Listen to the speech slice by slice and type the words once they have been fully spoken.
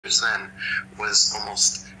computers then was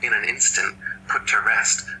almost in an instant put to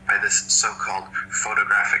rest by this so-called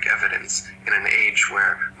photographic evidence in an age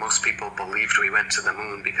where most people believed we went to the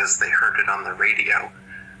moon because they heard it on the radio.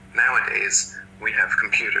 Nowadays, we have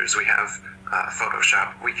computers, we have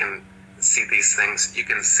Photoshop, we can see these things. You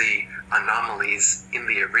can see anomalies in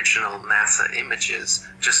the original NASA images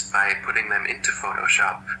just by putting them into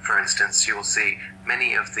Photoshop. For instance, you will see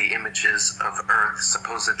many of the images of Earth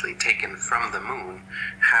supposedly taken from the moon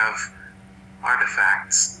have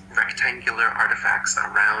artifacts, rectangular artifacts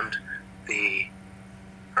around the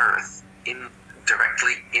Earth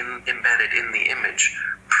directly embedded in the image,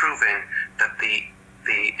 proving that the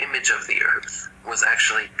image of the Earth was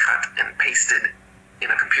actually cut and pasted in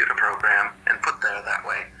a computer program and put there that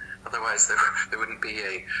way. Otherwise, there wouldn't be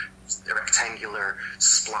a rectangular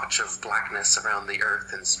splotch of blackness around the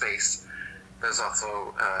Earth in space. There's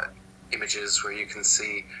also images where you can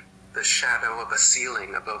see the shadow of a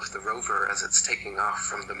ceiling above the rover as it's taking off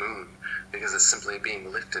from the moon, because it's simply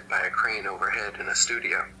being lifted by a crane overhead in a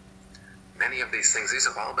studio. Many of these things, these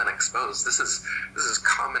have all been exposed. This is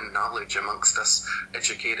common knowledge amongst us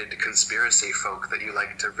educated conspiracy folk that you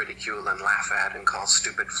like to ridicule and laugh at and call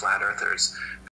stupid flat earthers.